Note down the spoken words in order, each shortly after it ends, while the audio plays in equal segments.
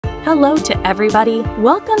Hello to everybody,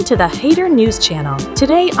 welcome to the Hater News channel.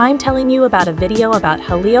 Today I'm telling you about a video about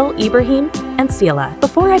Halil İbrahim and Sıla.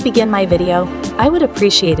 Before I begin my video, I would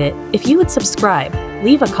appreciate it if you would subscribe,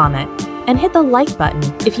 leave a comment, and hit the like button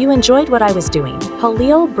if you enjoyed what I was doing.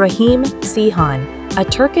 Halil İbrahim Ceyhan, a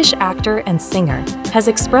Turkish actor and singer, has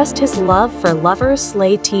expressed his love for lover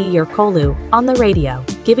Sıla Türkoğlu on the radio,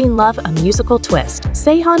 giving love a musical twist.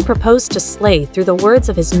 Ceyhan proposed to Sıla through the words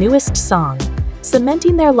of his newest song,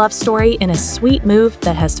 cementing their love story in a sweet move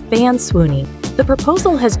that has fans swooning. The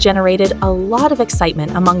proposal has generated a lot of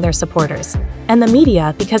excitement among their supporters and the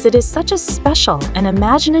media because it is such a special and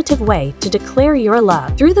imaginative way to declare your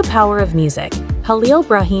love. Through the power of music, Halil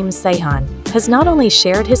İbrahim Ceyhan has not only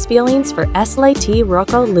shared his feelings for Sıla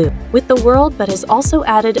Türkoğlu with the world but has also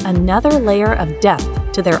added another layer of depth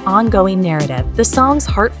to their ongoing narrative. The song's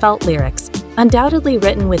heartfelt lyrics, undoubtedly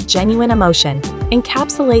written with genuine emotion,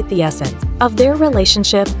 encapsulate the essence of their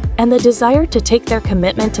relationship and the desire to take their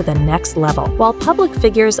commitment to the next level. While public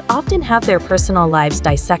figures often have their personal lives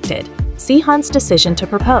dissected, Ceyhan's decision to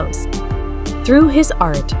propose through his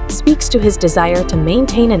art speaks to his desire to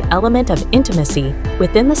maintain an element of intimacy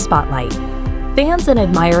within the spotlight. Fans and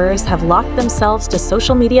admirers have locked themselves to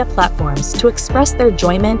social media platforms to express their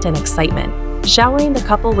enjoyment and excitement, showering the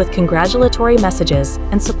couple with congratulatory messages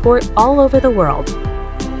and support all over the world.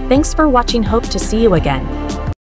 Thanks for watching. Hope to see you again.